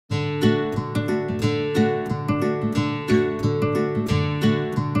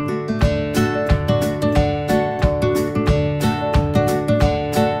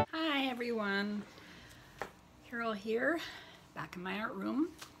back in my art room.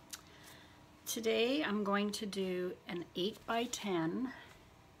 Today I'm going to do an 8 by 10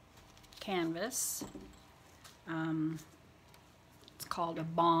 canvas. It's called a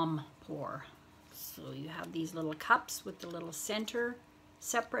bomb pour. So you have these little cups with the little center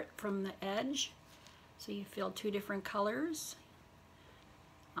separate from the edge. So you fill two different colors.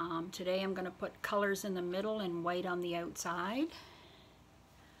 Today I'm going to put colors in the middle and white on the outside.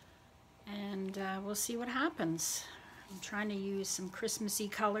 And we'll see what happens. I'm trying to use some Christmassy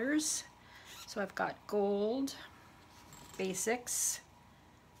colors. So I've got gold, basics,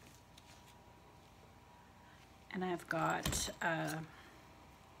 and I've got a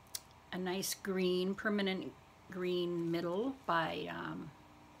nice green, permanent green middle by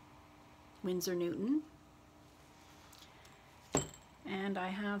Winsor Newton. And I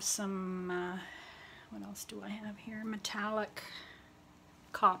have some, what else do I have here? Metallic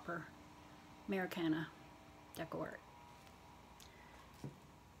copper, Americana, Deco Art.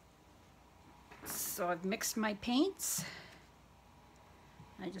 So I've mixed my paints.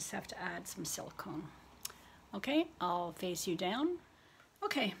 I just have to add some silicone. Okay, I'll face you down.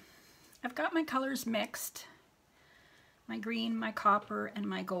 Okay, I've got my colors mixed. My green, my copper, and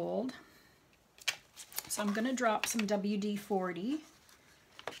my gold. So I'm going to drop some WD-40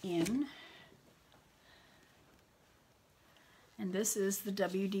 in. And this is the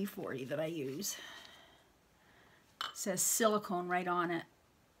WD-40 that I use. It says silicone right on it.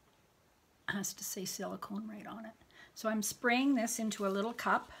 It has to say silicone right on it. So I'm spraying this into a little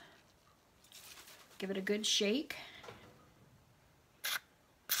cup. Give it a good shake.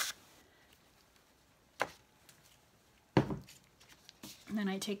 And then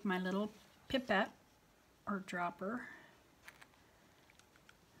I take my little pipette or dropper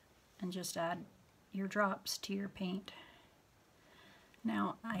and just add your drops to your paint.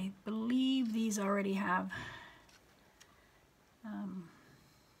 Now I believe these already have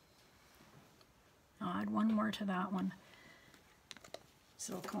I'll add one more to that one.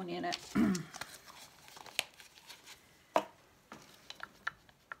 Silicone in it. I'm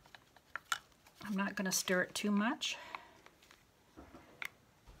not going to stir it too much.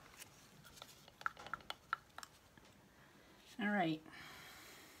 All right.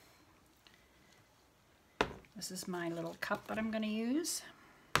 This is my little cup that I'm going to use.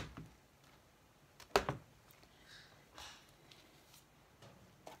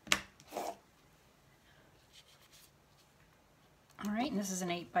 All right, and this is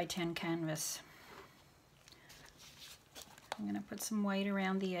an 8 by 10 canvas. I'm going to put some white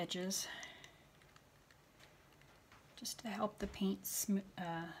around the edges just to help the paint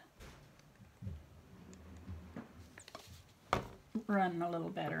run a little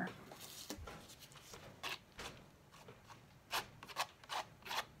better.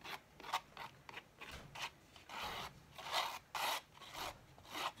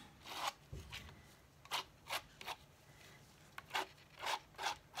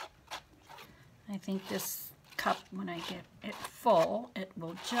 I think this cup, when I get it full, it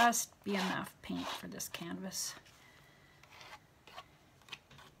will just be enough paint for this canvas.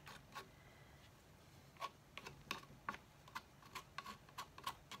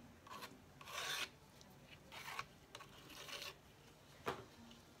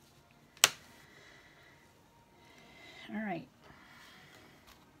 All right,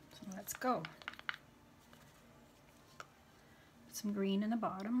 so let's go. Put some green in the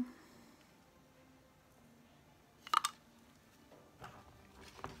bottom.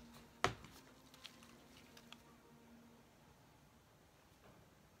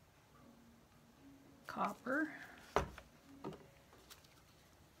 Copper,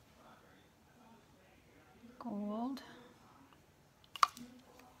 gold,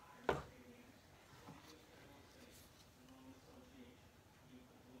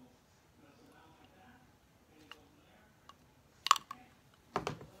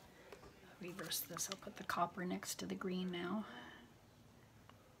 reverse this. I'll put the copper next to the green now,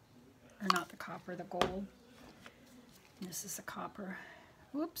 or not the copper, the gold. And this is the copper.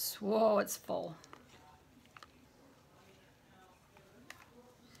 Whoops, whoa, it's full.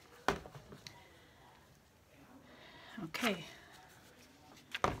 Okay,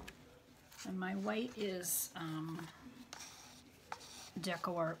 and my white is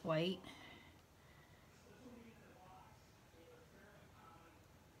Deco Art white.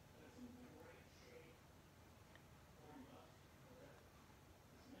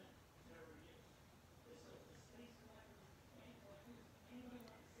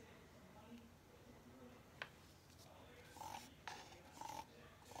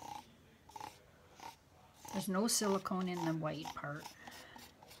 There's no silicone in the white part.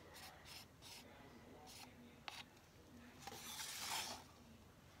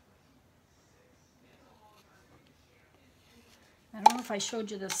 I don't know if I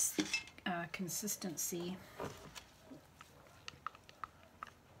showed you this consistency,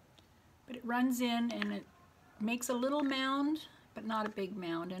 but it runs in and it makes a little mound, but not a big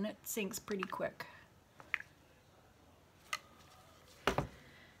mound, and it sinks pretty quick.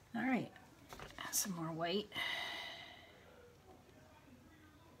 All right, some more white.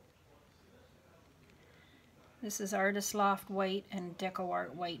 This is Artist Loft white and Deco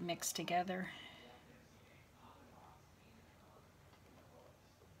Art white mixed together.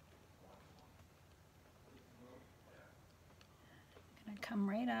 I'm gonna come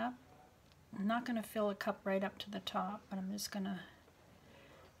right up. I'm not gonna fill a cup right up to the top, but I'm just gonna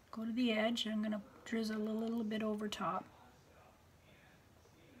go to the edge and I'm gonna drizzle a little bit over top.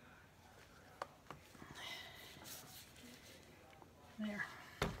 There.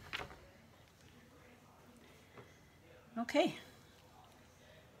 Okay.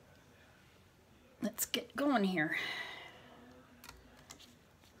 Let's get going here.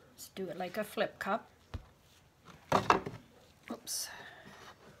 Let's do it like a flip cup. Oops.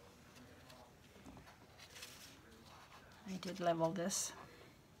 I did level this.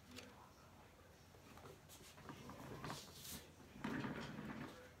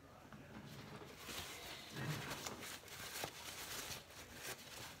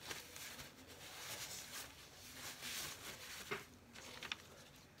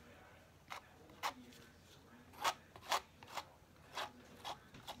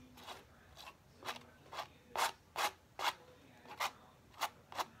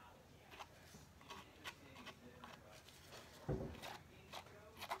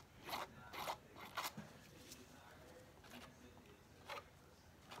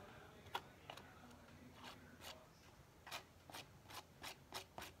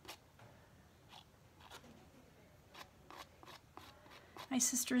 My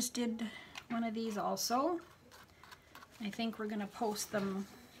sisters did one of these also. I think we're going to post them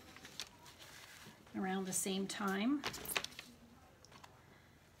around the same time.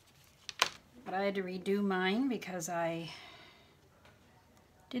 But I had to redo mine because I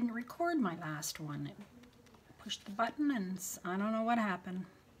didn't record my last one. It pushed the button and I don't know what happened.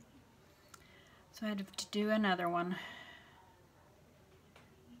 So I had to do another one.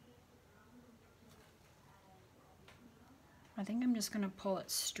 I think I'm just going to pull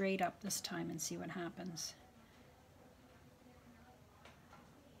it straight up this time and see what happens.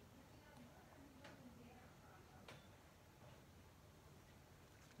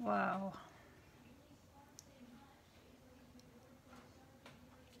 Wow.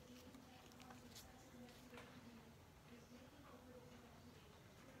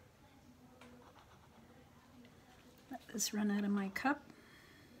 Let this run out of my cup.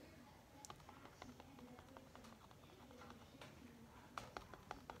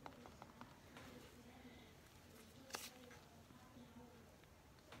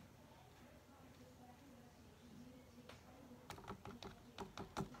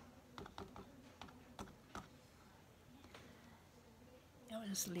 I'll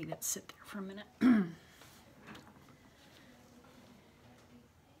just leave it sit there for a minute.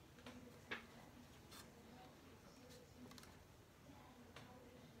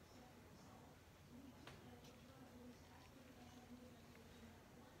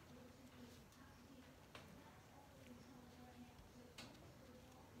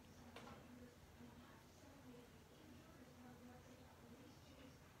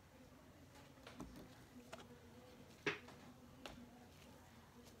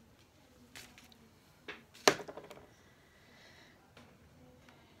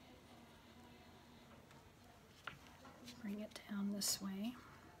 Bring it down this way.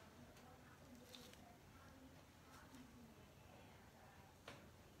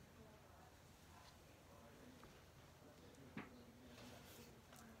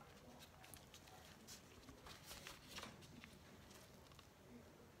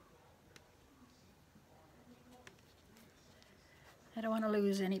 I don't want to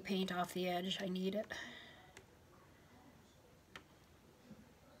lose any paint off the edge. I need it.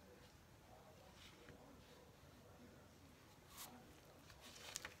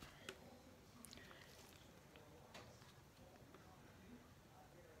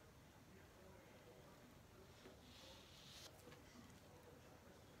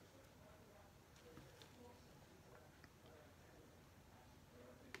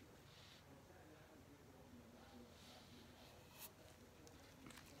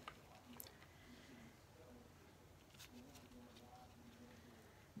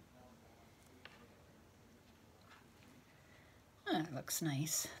 That looks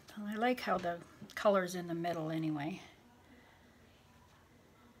nice. I like how the color's in the middle anyway.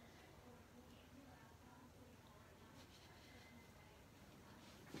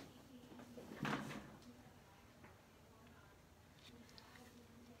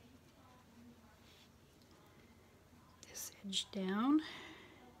 edge down.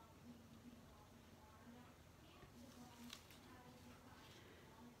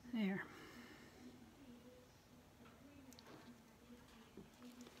 There.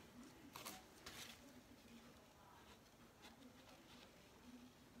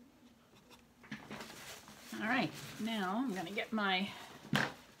 All right, now I'm going to get my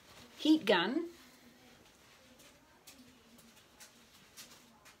heat gun.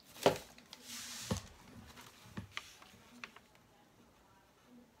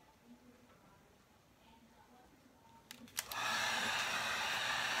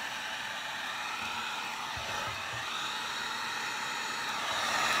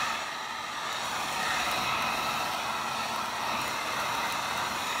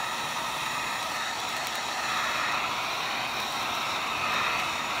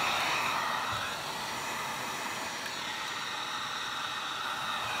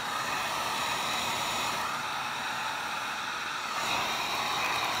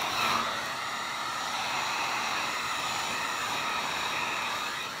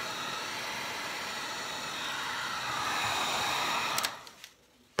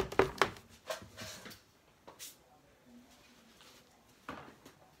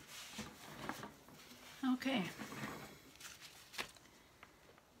 Okay.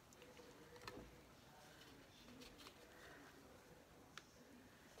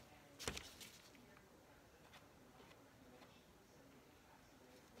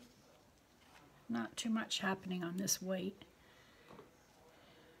 Not too much happening on this white.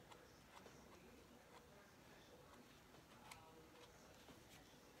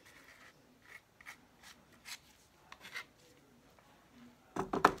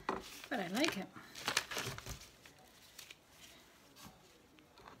 But I like it.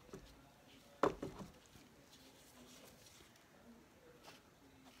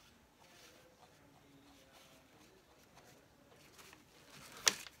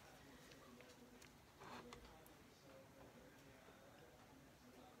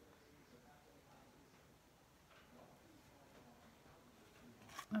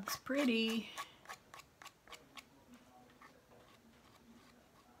 Looks pretty.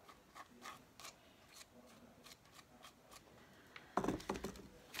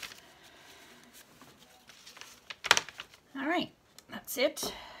 All right, that's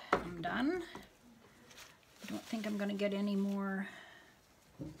it. I'm done. I don't think I'm going to get any more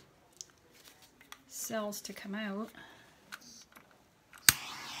cells to come out.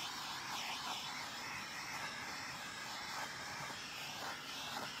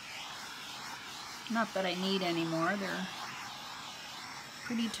 Not that I need any more, they're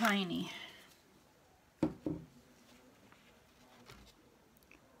pretty tiny.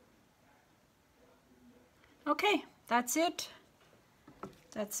 Okay, that's it.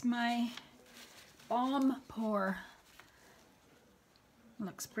 That's my bomb pour.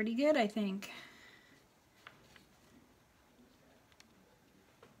 Looks pretty good, I think.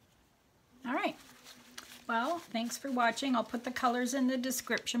 All right. Well, thanks for watching. I'll put the colors in the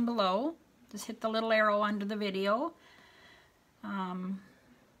description below. Just hit the little arrow under the video.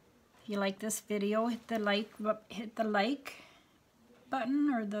 If you like this video, hit the like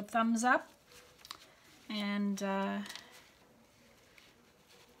button or the thumbs up. And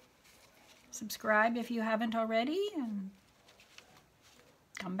subscribe if you haven't already, and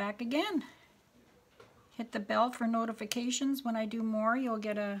come back again. Hit the bell for notifications. When I do more, you'll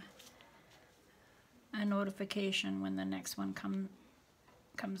get a notification when the next one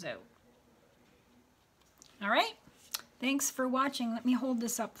comes out. All right, thanks for watching. Let me hold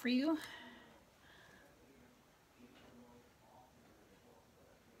this up for you.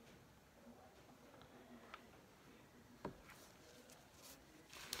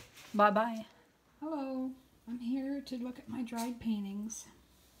 Bye-bye. Hello, I'm here to look at my dried paintings.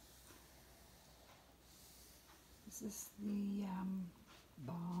 This is the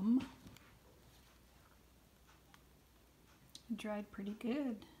bomb. It dried pretty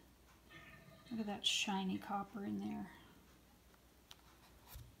good. Look at that shiny copper in there.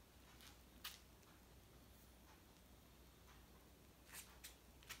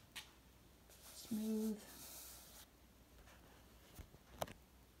 Smooth.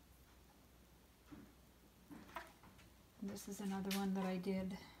 This is another one that I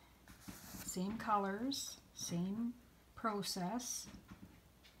did. Same colors, same process.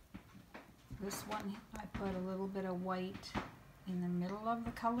 This one I put a little bit of white in the middle of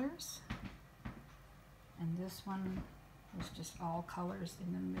the colors. And this one was just all colors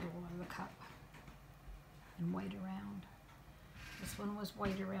in the middle of the cup and white around. This one was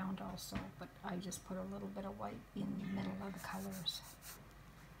white around also, but I just put a little bit of white in the middle of the colors.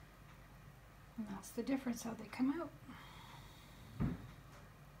 And that's the difference how they come out.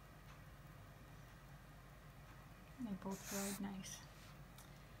 both dried nice.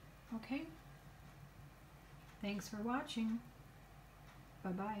 Okay. Thanks for watching.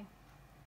 Bye-bye.